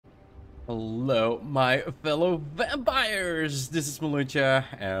Hello, my fellow vampires! This is Mloentje,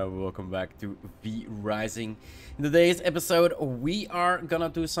 and welcome back to V Rising. In today's episode, we are gonna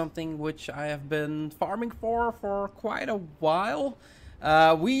do something which I have been farming for quite a while.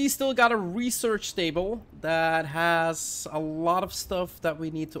 We still got a research table that has a lot of stuff that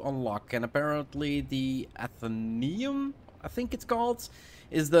we need to unlock, and apparently the Athenaeum, I think it's called,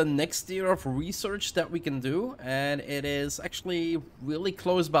 is the next tier of research that we can do, and it is actually really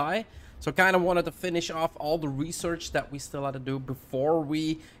close by. So kind of wanted to finish off all the research that we still had to do before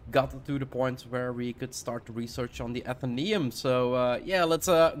we got to the point where we could start the research on the Athenaeum. So yeah, let's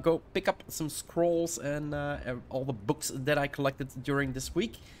go pick up some scrolls and all the books that I collected during this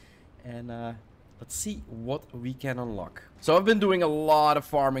week. And let's see what we can unlock. So I've been doing a lot of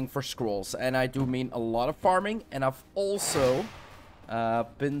farming for scrolls, and I do mean a lot of farming. And I've also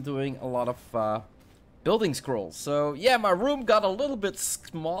been doing a lot of building scrolls. So yeah, my room got a little bit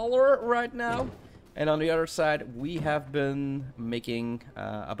smaller right now, and on the other side we have been making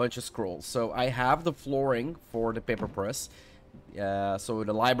a bunch of scrolls. So I have the flooring for the paper press, so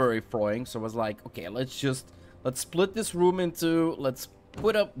the library flooring. So I was like, okay, let's split this room into, let's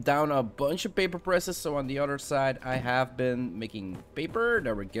put down a bunch of paper presses. So on the other side I have been making paper.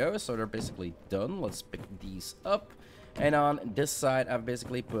 There we go. So they're basically done. Let's pick these up. And on this side I've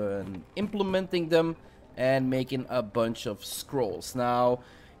basically been implementing them and making a bunch of scrolls. Now,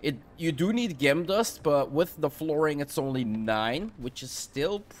 you do need gem dust, but with the flooring it's only 9, which is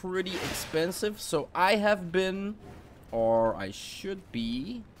still pretty expensive. So I have been, or I should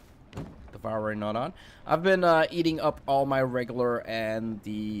be, if I were not on, I've been eating up all my regular and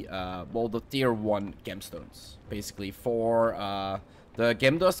the well, the tier 1 gemstones, basically, for the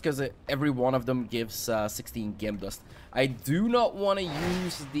gem dust, because every one of them gives 16 gem dust. I do not want to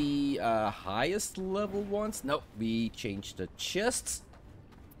use the highest level ones. Nope, we changed the chests.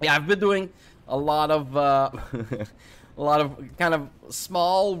 Yeah, I've been doing a lot of a lot of kind of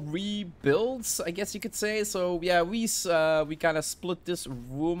small rebuilds, I guess you could say. So yeah, we kind of split this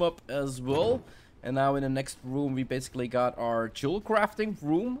room up as well. And now in the next room, we basically got our jewel crafting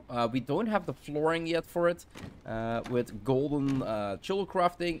room. We don't have the flooring yet for it, with golden jewel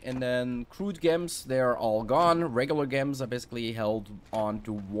crafting. And then crude gems, they're all gone. Regular gems, I basically held on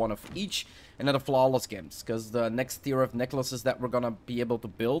to one of each. And then the flawless gems, because the next tier of necklaces that we're going to be able to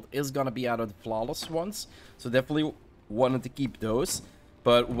build is going to be out of the flawless ones. So definitely wanted to keep those.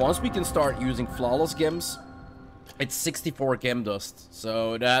 But once we can start using flawless gems, it's 64 gem dust,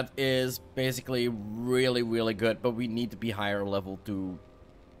 so that is basically really good, but we need to be higher level to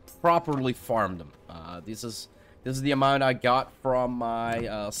properly farm them. This is the amount I got from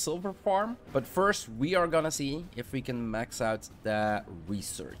my silver farm, but first we are gonna see if we can max out that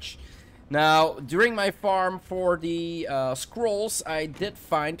research. Now, during my farm for the scrolls, I did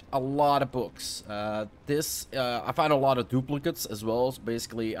find a lot of books. I found a lot of duplicates as well. So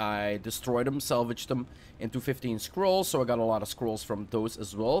basically, I destroyed them, salvaged them into 15 scrolls. So I got a lot of scrolls from those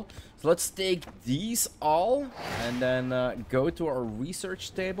as well. So let's take these all and then go to our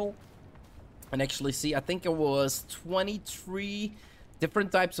research table and actually see. I think it was 23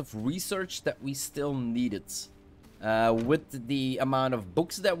 different types of research that we still needed. With the amount of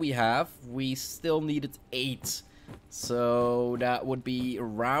books that we have, we still needed 8. So that would be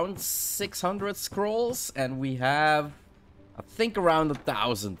around 600 scrolls, and we have, I think, around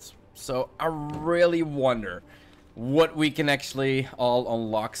 1,000. So I really wonder what we can actually all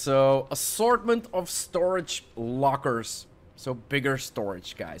unlock. So assortment of storage lockers. So bigger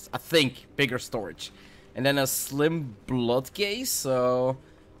storage, guys. I think bigger storage. And then a slim blood case. So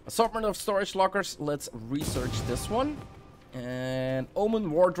assortment of storage lockers. Let's research this one. And Omen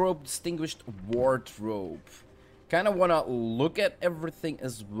wardrobe, distinguished wardrobe. Kind of want to look at everything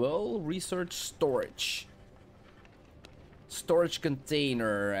as well. Research storage. Storage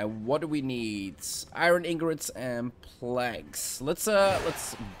container. And what do we need? Iron ingots and planks. Let's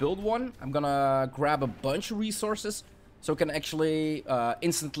build one. I'm gonna grab a bunch of resources so I can actually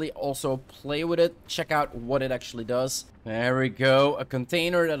instantly also play with it. Check out what it actually does. There we go. A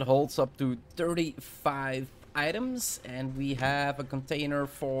container that holds up to 35 items. And we have a container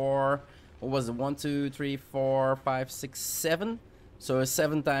for, what was it? 1, 2, 3, 4, 5, 6, 7. So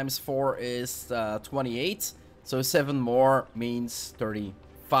 7 times 4 is 28. So 7 more means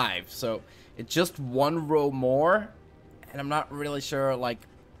 35. So it's just 1 row more. And I'm not really sure, like,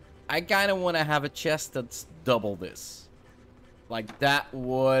 I kind of want to have a chest that's double this. Like, that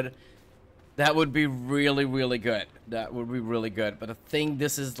would be really good. That would be really good. But I think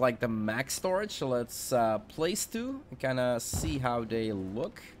this is like the max storage. So let's place 2 and kind of see how they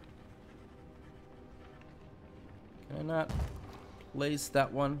look. Can I not place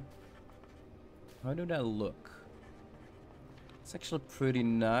that one? How do that look? It's actually pretty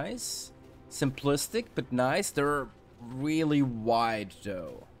nice. Simplistic, but nice. They're really wide,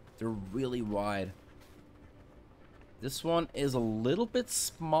 though. They're really wide. This one is a little bit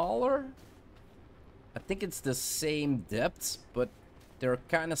smaller. I think it's the same depth, but they're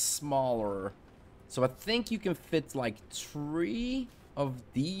kind of smaller. So I think you can fit like 3 of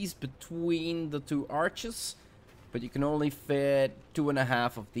these between the 2 arches. But you can only fit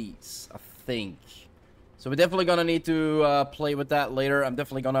 2.5 of these, I think. So we're definitely gonna need to play with that later. I'm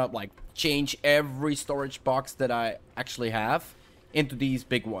definitely gonna like change every storage box that I actually have into these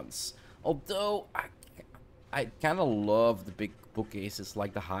big ones. Although I kind of love the big bookcases,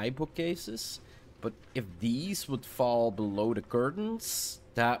 like the high bookcases. But if these would fall below the curtains,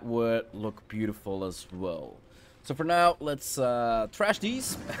 that would look beautiful as well. So for now, let's trash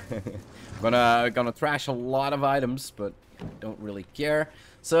these. gonna trash a lot of items, but don't really care.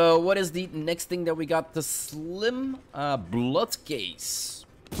 So what is the next thing that we got? The slim blood case.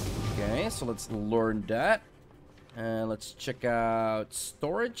 Okay, so let's learn that. And let's check out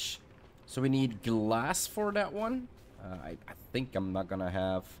storage. So we need glass for that one. I think I'm not gonna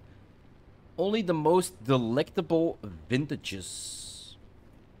have only the most delectable vintages.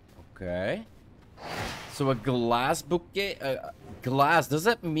 Okay. So a glass bookcase. Glass, does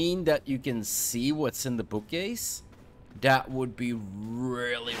that mean that you can see what's in the bookcase? That would be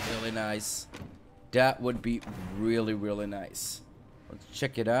really, really nice. That would be really, really nice. Let's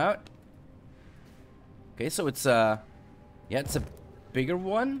check it out. Okay, so it's yeah, it's a bigger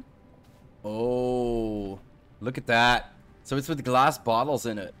one. Oh, look at that. So it's with glass bottles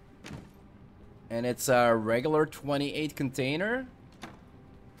in it. And it's a regular 28 container.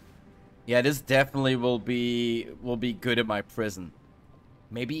 Yeah, this definitely will be good in my prison.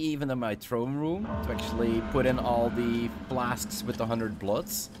 Maybe even in my throne room to actually put in all the flasks with the 100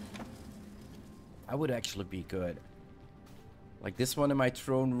 bloods. That would actually be good. Like this one in my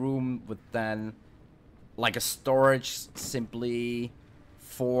throne room with then like a storage simply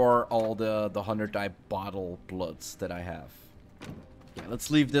for all the 100 type bottle bloods that I have. Yeah,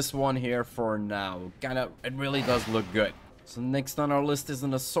 let's leave this one here for now. It really does look good. So next on our list is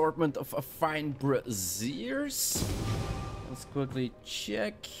an assortment of fine braziers. Let's quickly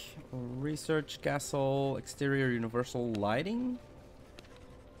check. Research castle, exterior universal lighting.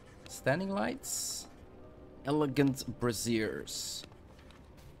 Standing lights. Elegant braziers.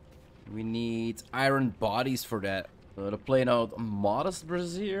 We need iron bodies for that. So to plain out modest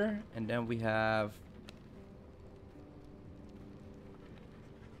brazier. And then we have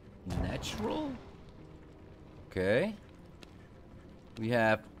natural. Okay. We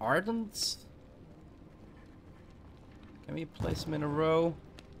have ardent. Can we place them in a row?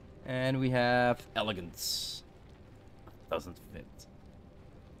 And we have elegance. Doesn't fit.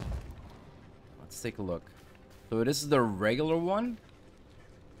 Let's take a look. So this is the regular one.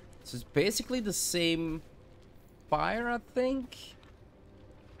 So it's basically the same fire, I think.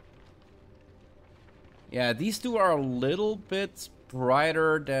 Yeah, these two are a little bit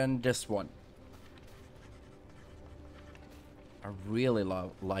brighter than this one. I really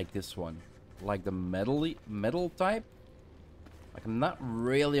like this one. Like the metal type. Like I'm not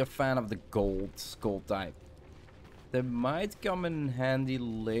really a fan of the gold type. They might come in handy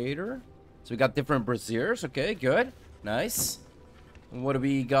later. So we got different braziers. Okay, good. Nice. What do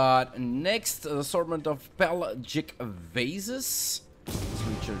we got next? An assortment of pelagic vases. Let's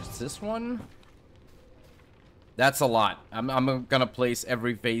recharge this one. That's a lot. I'm gonna place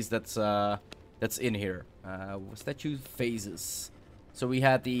every vase that's in here. Statue vases. So we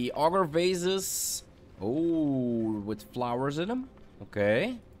had the auger vases. Oh, with flowers in them.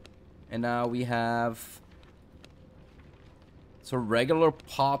 Okay. And now we have so regular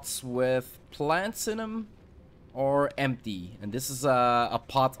pots with plants in them or empty. And this is a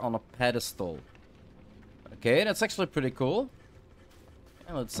pot on a pedestal. Okay, that's actually pretty cool.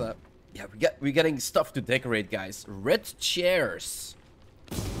 And let's yeah, we're getting stuff to decorate, guys. Red chairs.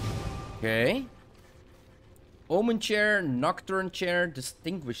 Okay. Omen chair, nocturne chair,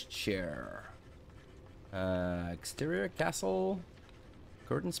 distinguished chair. Exterior castle.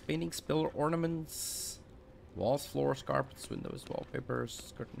 Curtains, paintings, pillar ornaments. Walls, floors, carpets, windows,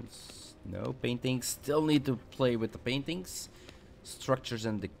 wallpapers, curtains. No paintings. Still need to play with the paintings. Structures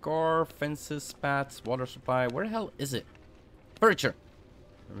and decor. Fences, paths, water supply. Where the hell is it? Furniture.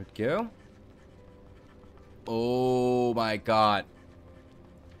 There we go. Oh my god.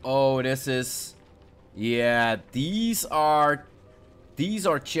 Oh, this is... Yeah, these are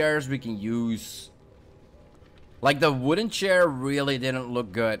chairs we can use. Like the wooden chair really didn't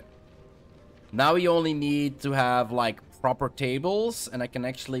look good. Now we only need to have like proper tables, and I can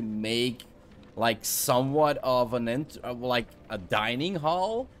actually make like somewhat of an like a dining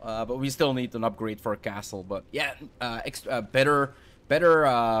hall, but we still need an upgrade for a castle. But yeah, better,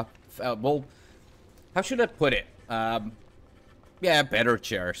 well, how should I put it? Yeah, better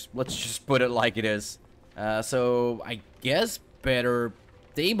chairs. Let's just put it like it is. So I guess better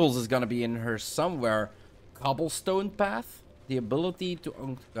tables is gonna be in here somewhere. Cobblestone path, the ability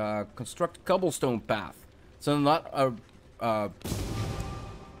to construct cobblestone path. So not a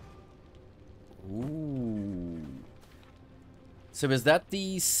ooh. So is that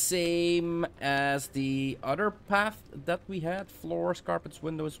the same as the other path that we had? Floors, carpets,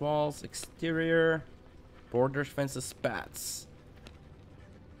 windows, walls, exterior, borders, fences, paths.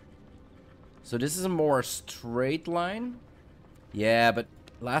 So this is a more straight line. Yeah, but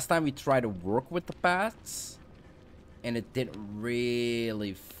last time we tried to work with the paths and it didn't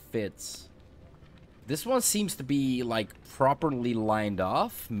really fit. This one seems to be like properly lined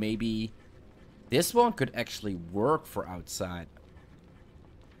off. Maybe this one could actually work for outside.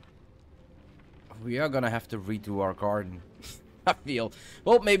 We are gonna have to redo our garden. I feel.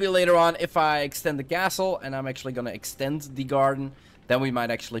 Well, maybe later on if I extend the castle and I'm actually gonna extend the garden, then we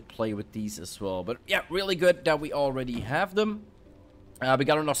might actually play with these as well. But yeah, really good that we already have them. We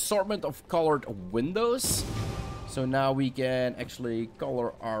got an assortment of colored windows. So now we can actually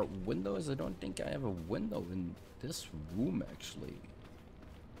color our windows. I don't think I have a window in this room, actually.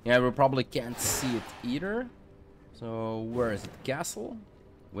 Yeah, we probably can't see it either. So where is it? Castle?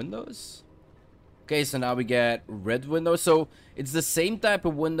 Windows? Okay, so now we get red windows. So it's the same type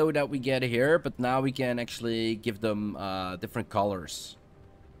of window that we get here, but now we can actually give them different colors.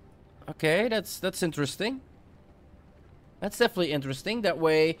 Okay, that's interesting. That's definitely interesting. That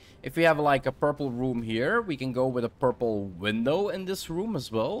way, if we have like a purple room here, we can go with a purple window in this room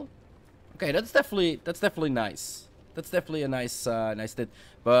as well. Okay, that's definitely nice. That's definitely a nice nice thing.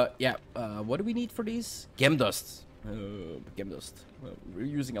 But yeah, what do we need for these? Gem dust. Gem dust. Well, we're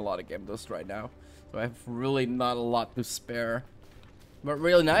using a lot of gem dust right now, so I have really not a lot to spare. But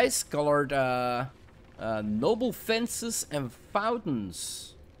really nice colored noble fences and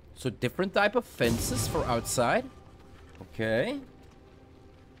fountains. So different type of fences for outside. Okay.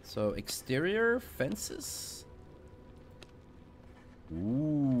 So exterior fences.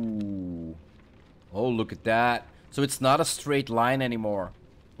 Ooh. Oh, look at that. So it's not a straight line anymore.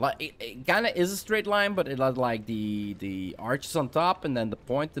 Like it kind of is a straight line, but it has like the arches on top and then the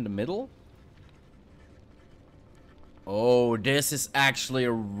point in the middle. Oh, this is actually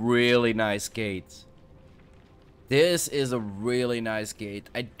a really nice gate. This is a really nice gate.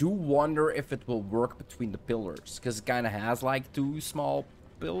 I do wonder if it will work between the pillars, because it kind of has like two small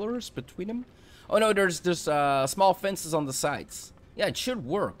pillars between them. Oh no, there's small fences on the sides. Yeah, it should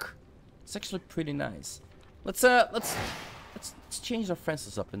work. It's actually pretty nice. Let's change our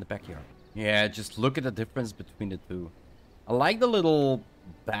fences up in the backyard. Yeah, just look at the difference between the two. I like the little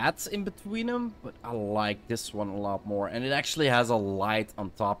bats in between them, but I like this one a lot more. And it actually has a light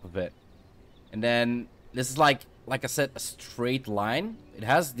on top of it. And then this is like I said, a straight line. It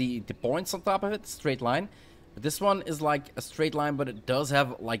has the points on top of it, straight line. But this one is like a straight line, but it does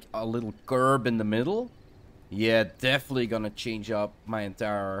have like a little curve in the middle. Yeah, definitely gonna change up my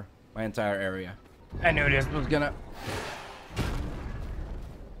entire area. I knew this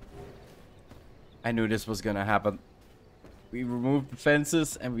was gonna happen. We removed the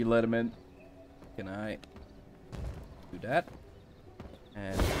fences and we let them in. Can I do that?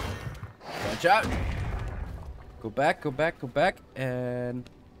 And watch out. Go back, go back, go back, and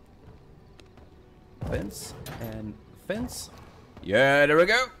fence, and fence. Yeah, there we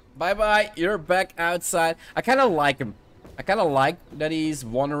go. Bye-bye, you're back outside. I kind of like him. I kind of like that he's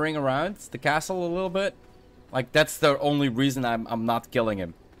wandering around the castle a little bit. Like, that's the only reason I'm not killing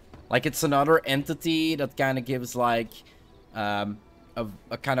him. Like, it's another entity that kind of gives, like, a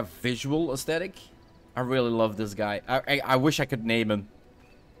kind of visual aesthetic. I really love this guy. I wish I could name him.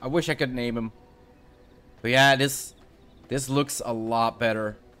 I wish I could name him. But yeah, this looks a lot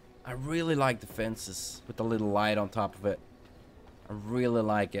better. I really like the fences with the little light on top of it. I really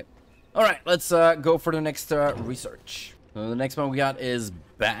like it. Alright, let's go for the next research. So the next one we got is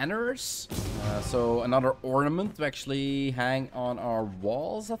banners. So another ornament to actually hang on our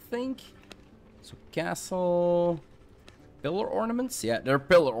walls, I think. So castle... Pillar ornaments? Yeah, they're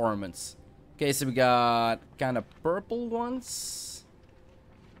pillar ornaments. Okay, so we got kind of purple ones.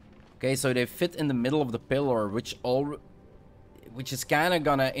 Okay, so they fit in the middle of the pillar, which is kind of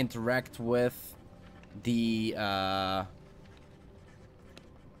gonna interact with the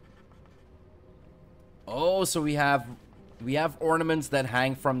oh, so we have ornaments that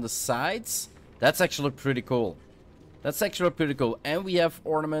hang from the sides. That's actually pretty cool. That's actually pretty cool. And we have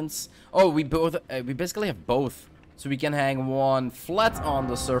ornaments. Oh, we basically have both. So we can hang one flat on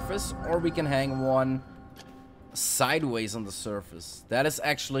the surface, or we can hang one sideways on the surface. That is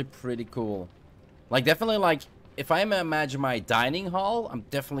actually pretty cool. Like, definitely, like, if I imagine my dining hall, I'm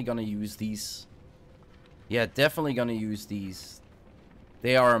definitely gonna use these. Yeah, definitely gonna use these.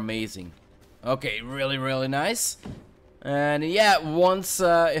 They are amazing. Okay, really, really nice. And yeah, once,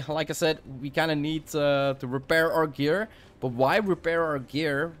 like I said, we kind of need to repair our gear. But why repair our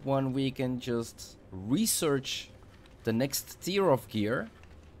gear when we can just research the next tier of gear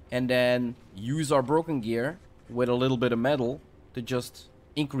and then use our broken gear with a little bit of metal to just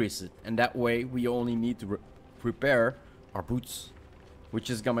increase it? And that way we only need to repair our boots, which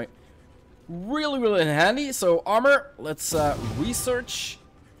is gonna be really, really handy. So armor, let's research.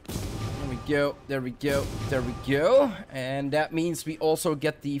 There we go, there we go. And that means we also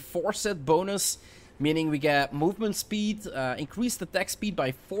get the 4-set bonus, meaning we get movement speed, increased attack speed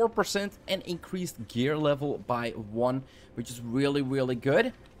by 4%, and increased gear level by 1, which is really, really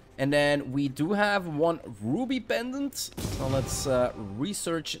good. And then we do have one ruby pendant, so let's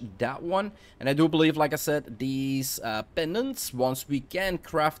research that one. And I do believe, like I said, these pendants, once we can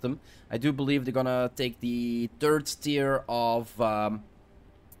craft them, I do believe they're gonna take the third tier of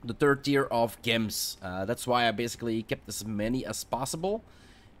gems. That's why I basically kept as many as possible.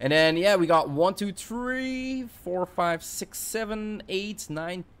 And then yeah, we got 1, 2, 3, 4, 5, 6, 7, 8,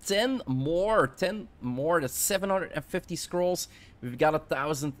 9, 10 more. 10 more. That's 750 scrolls. We've got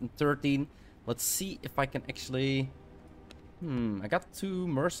 1,013. Let's see if I can actually... I got 2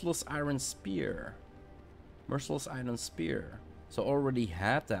 Merciless Iron Spear. Merciless Iron Spear. So already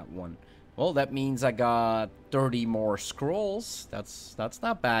had that one. Well, that means I got 30 more scrolls. That's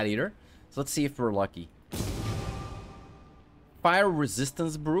not bad either. So let's see if we're lucky. Fire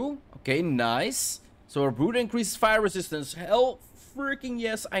resistance brew. Okay, nice. So our brew increases fire resistance. Hell freaking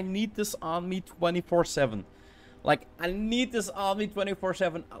yes, I need this on me 24/7. Like, I need this on me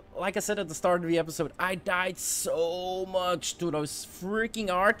 24/7. Like I said at the start of the episode, I died so much to those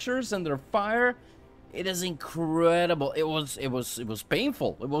freaking archers and their fire. It is incredible. It was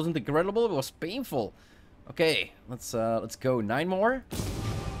painful. It wasn't incredible, it was painful. Okay, let's go. 9 more.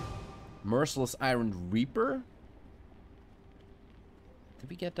 Merciless Iron Reaper. Did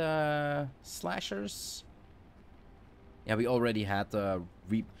we get slashers? Yeah, we already had the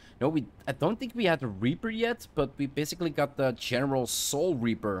No, I don't think we had the Reaper yet, but we basically got the General Soul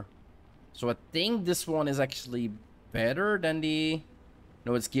Reaper. So I think this one is actually better than the...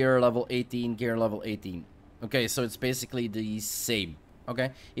 No, it's gear level 18, gear level 18. Okay, so it's basically the same.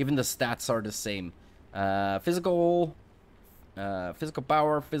 Okay, even the stats are the same. Physical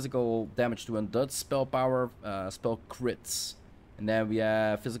power, physical damage to undead, spell power, spell crits. And then we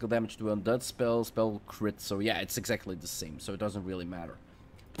have physical damage to undead, spell crit. So yeah, it's exactly the same, so it doesn't really matter.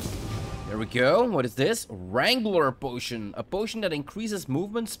 There we go. What is this? Wrangler Potion. A potion that increases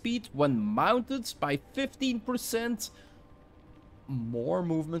movement speed when mounted by 15%. More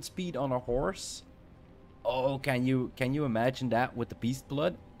movement speed on a horse. Oh, can you imagine that with the beast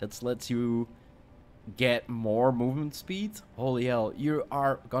blood? That lets you get more movement speed. Holy hell, you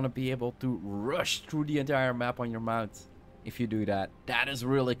are gonna be able to rush through the entire map on your mount if you do that. That is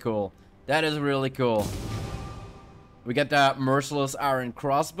really cool. That is really cool. We get that Merciless Iron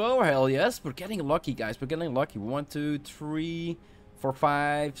Crossbow. Hell yes, we're getting lucky, guys. We're getting lucky. 1, 2, 3, 4,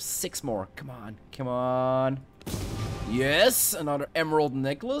 5, 6 more. Come on, come on. Yes, another Emerald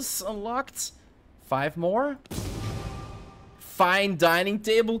Necklace unlocked. 5 more. Fine Dining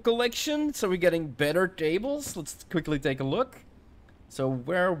Table Collection. So we're getting better tables. Let's quickly take a look. So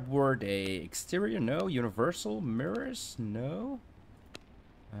where were they? Exterior? No. Universal? Mirrors? No.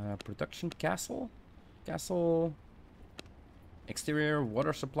 Production Castle? Castle. Exterior,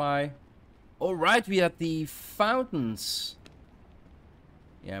 water supply. Alright, we had the fountains.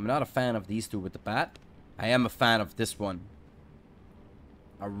 Yeah, I'm not a fan of these two with the bat. I am a fan of this one.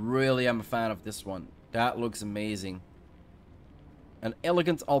 I really am a fan of this one. That looks amazing. An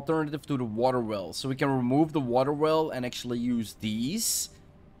elegant alternative to the water well. So we can remove the water well and actually use these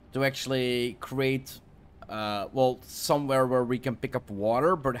to actually create, well, somewhere where we can pick up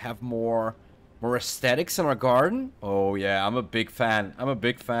water but have more aesthetics in our garden. Oh yeah, I'm a big fan. I'm a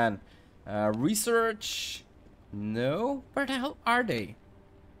big fan. Research? No? Where the hell are they?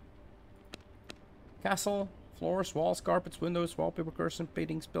 Castle, floors, walls, carpets, windows, wallpaper, curtain,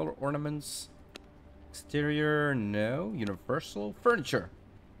 paintings, pillar, ornaments. Exterior, no. Universal, furniture.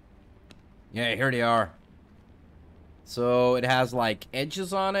 Yeah, here they are. So it has like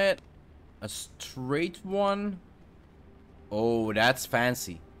edges on it. A straight one. Oh, that's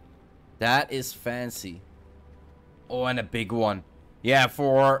fancy. That is fancy. Oh, and a big one. Yeah,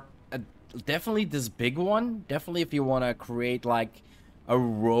 for definitely this big one. Definitely if you want to create like a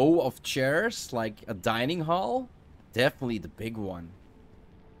row of chairs, like a dining hall. Definitely the big one.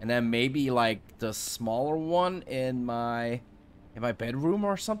 And then maybe like the smaller one in my bedroom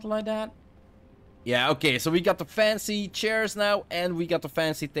or something like that. Yeah, okay, so we got the fancy chairs now and we got the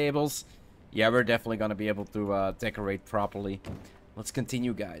fancy tables. Yeah, we're definitely gonna be able to decorate properly. Let's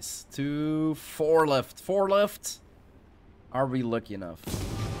continue, guys. 4 left. 4 left. Are we lucky enough?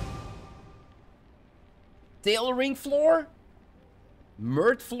 Tailoring floor?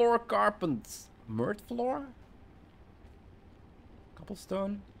 Murt floor carpent. Murt floor?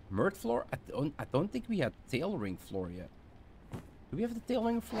 Cobblestone? Murt floor? I don't think we had tailoring floor yet. Do we have the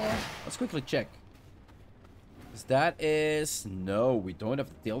tailoring floor? Let's quickly check. Because that is... No, we don't have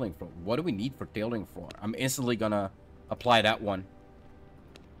the tailoring floor. What do we need for tailoring floor? I'm instantly gonna apply that one.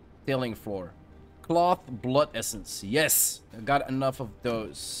 Tailoring floor. Cloth blood essence. Yes, I got enough of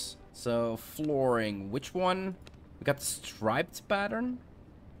those. So flooring, which one? We got the striped pattern,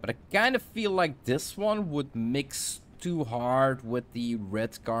 but I kind of feel like this one would mix too hard with the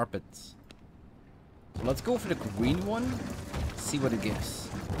red carpet. So let's go for the green one. See what it gives.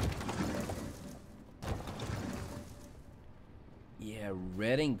 Yeah,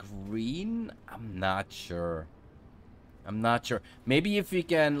 red and green. I'm not sure. I'm not sure. Maybe if we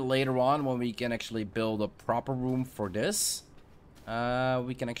can later on, when we can actually build a proper room for this,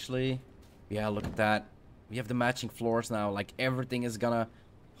 we can actually... Yeah, look at that. We have the matching floors now. Like, everything is gonna...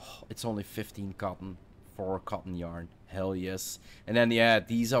 Oh, it's only 15 cotton for cotton yarn. Hell yes. And then, yeah,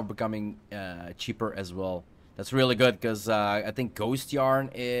 these are becoming cheaper as well. That's really good, because I think ghost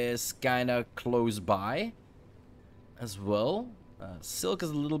yarn is kind of close by as well. Silk is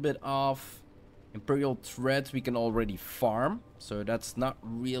a little bit off. Imperial threads we can already farm, so that's not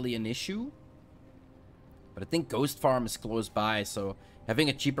really an issue. But I think Ghost Farm is close by, so having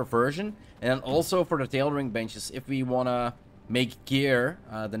a cheaper version. And then also for the tailoring benches, if we want to make gear,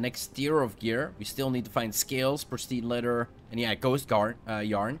 the next tier of gear, we still need to find scales, pristine leather, and yeah, ghost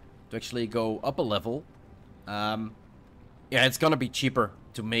yarn to actually go up a level. Yeah, it's gonna be cheaper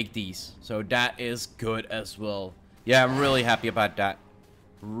to make these, so that is good as well. Yeah, I'm really happy about that.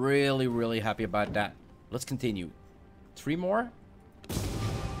 Really happy about that. Let's continue. 3 more.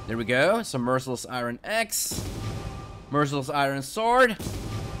 There we go. Some merciless iron axe. Merciless iron sword.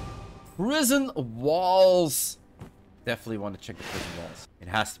 Prison walls. Definitely want to check the prison walls. It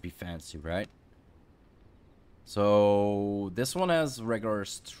has to be fancy, right? So this one has regular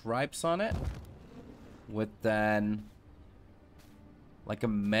stripes on it, with then like a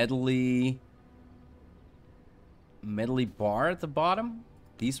medley bar at the bottom.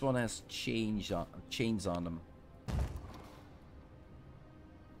 This one has chains on them.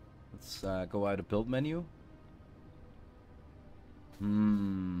 Let's go out of build menu.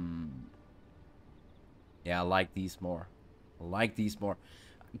 Yeah, I like these more. I like these more.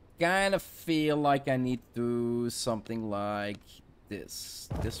 I kind of feel like I need to do something like this.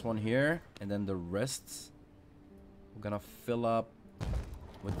 This one here, and then the rest I'm gonna fill up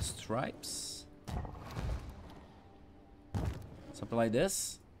with stripes. Something like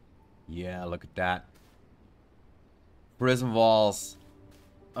this. Yeah, look at that. Prison walls.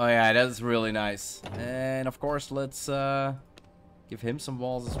 Oh yeah, that's really nice. And of course, let's give him some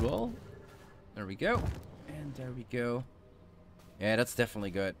walls as well. There we go. And there we go. Yeah, that's definitely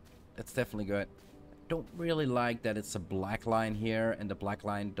good. That's definitely good. I don't really like that it's a black line here and the black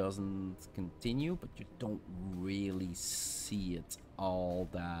line doesn't continue, but you don't really see it all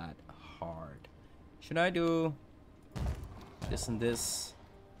that hard. Should I do this and this?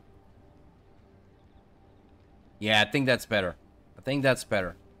 Yeah, I think that's better. I think that's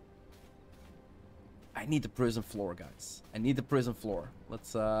better. I need the prison floor, guys. I need the prison floor.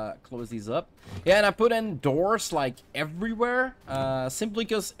 Let's close these up. Yeah, and I put in doors like everywhere. Simply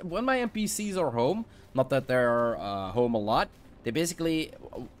because when my NPCs are home, not that they're home a lot, they basically,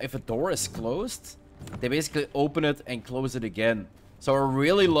 if a door is closed, they basically open it and close it again. So I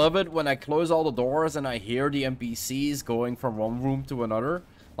really love it when I close all the doors and I hear the NPCs going from one room to another.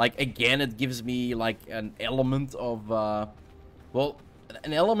 Like, again, it gives me, like, an element of, well,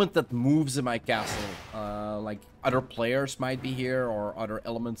 an element that moves in my castle. Like, other players might be here or other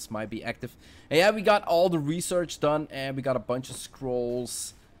elements might be active. And yeah, we got all the research done and we got a bunch of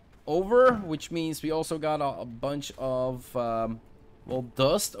scrolls over, which means we also got a bunch of, well,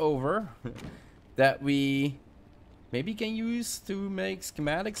 dust over that we maybe can use to make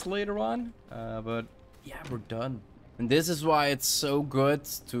schematics later on. But yeah, we're done. And this is why it's so good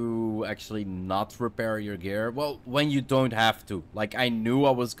to actually not repair your gear. Well, when you don't have to. Like, I knew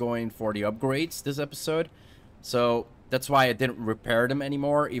I was going for the upgrades this episode. So that's why I didn't repair them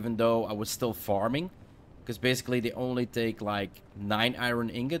anymore, even though I was still farming. Because basically they only take like 9 iron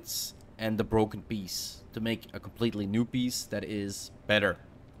ingots and the broken piece to make a completely new piece that is better.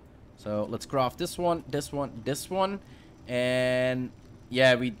 So let's craft this one, this one, this one. And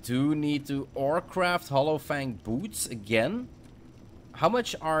yeah, we do need to ore craft Hollow Fang boots again. How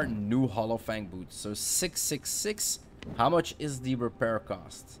much are new Hollow Fang boots? So 666. How much is the repair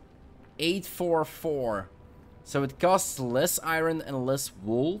cost? 844. So it costs less iron and less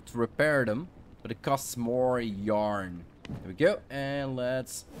wool to repair them, but it costs more yarn. There we go. And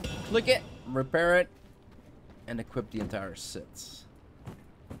let's click it, repair it, and equip the entire set.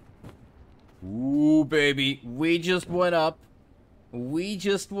 Ooh, baby. We just went up. We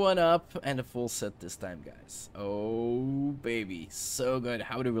just went up. And a full set this time, guys. Oh, baby. So good.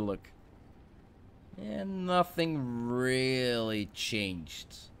 How do we look? And nothing really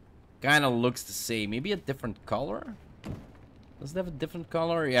changed. Kind of looks the same. Maybe a different color? Does it have a different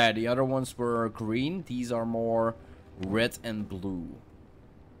color? Yeah, the other ones were green. These are more red and blue.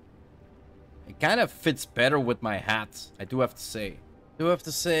 It kind of fits better with my hat, I do have to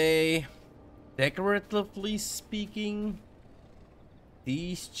say. Decoratively speaking,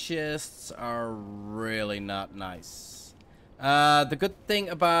 these chests are really not nice. The good thing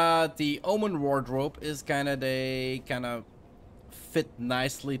about the Omen wardrobe is they kind of fit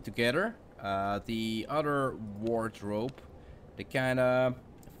nicely together. The other wardrobe, they kind of,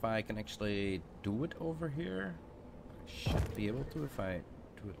 if I can actually do it over here, I should be able to if I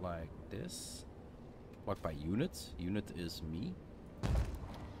do it like this. Blocked by units. Unit is me.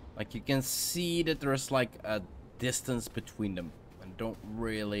 Like you can see that there's like a distance between them. I don't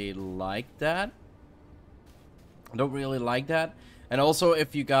really like that. And also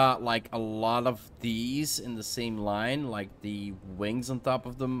if you got like a lot of these in the same line, like the wings on top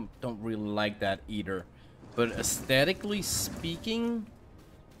of them, don't really like that either. But aesthetically speaking,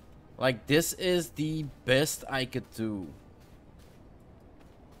 like this is the best I could do.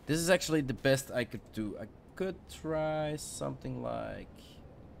 This is actually the best I could do. I could try something like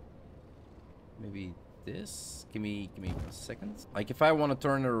maybe this. Give me 1 second. Like if I want to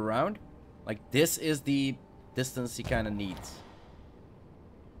turn it around, like this is the distance you kind of need.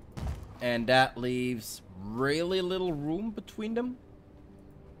 And that leaves really little room between them.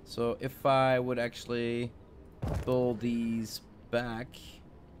 So if I would actually pull these back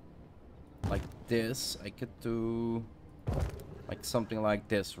like this, I could do like something like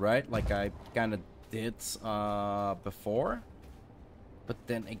this, right? Like I kind of did before. But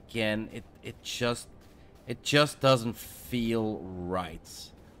then again, it just doesn't feel right.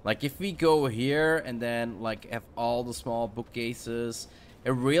 Like if we go here and then like have all the small bookcases,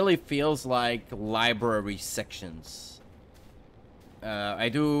 it really feels like library sections. I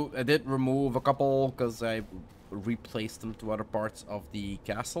did remove a couple because I replaced them to other parts of the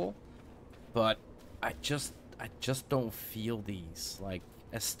castle, but I just don't feel these. Like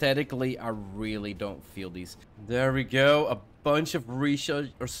aesthetically, I really don't feel these. There we go. A bunch of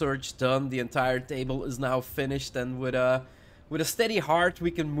research done. The entire table is now finished, and with a steady heart, we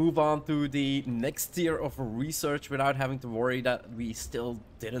can move on to the next tier of research without having to worry that we still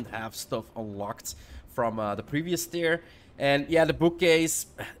didn't have stuff unlocked from the previous tier. And yeah, the bookcase,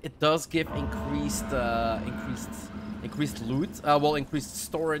 it does give increased loot, well, increased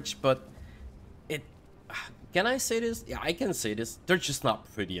storage, but it, can I say this? Yeah, I can say this. They're just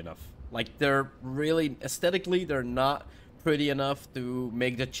not pretty enough. Like they're really, aesthetically, they're not pretty enough to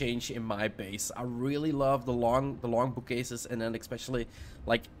make the change in my base. I really love the long bookcases, and then especially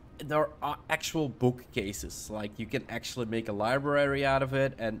like there are actual bookcases. Like you can actually make a library out of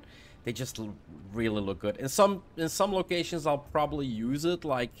it, and they just really look good. In some locations, I'll probably use it,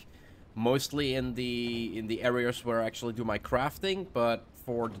 like mostly in the areas where I actually do my crafting. But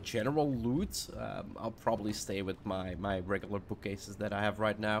for the general loot, I'll probably stay with my regular bookcases that I have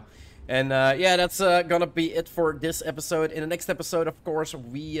right now. And yeah, that's gonna be it for this episode. In the next episode, of course,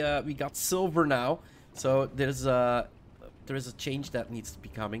 we got silver now, so there is a change that needs to be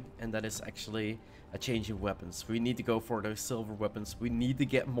coming, and that is actually a change in weapons. We need to go for those silver weapons. We need to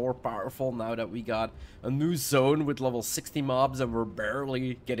get more powerful now that we got a new zone with level 60 mobs and we're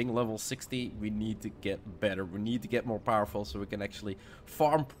barely getting level 60. We need to get better. We need to get more powerful so we can actually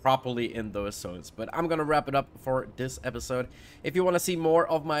farm properly in those zones. But I'm gonna wrap it up for this episode. If you want to see more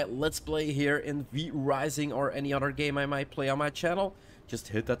of my Let's Play here in V Rising or any other game I might play on my channel, just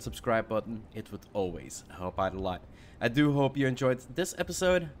hit that subscribe button. It would always help out a lot. I do hope you enjoyed this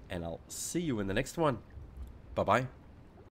episode, and I'll see you in the next one. Bye-bye.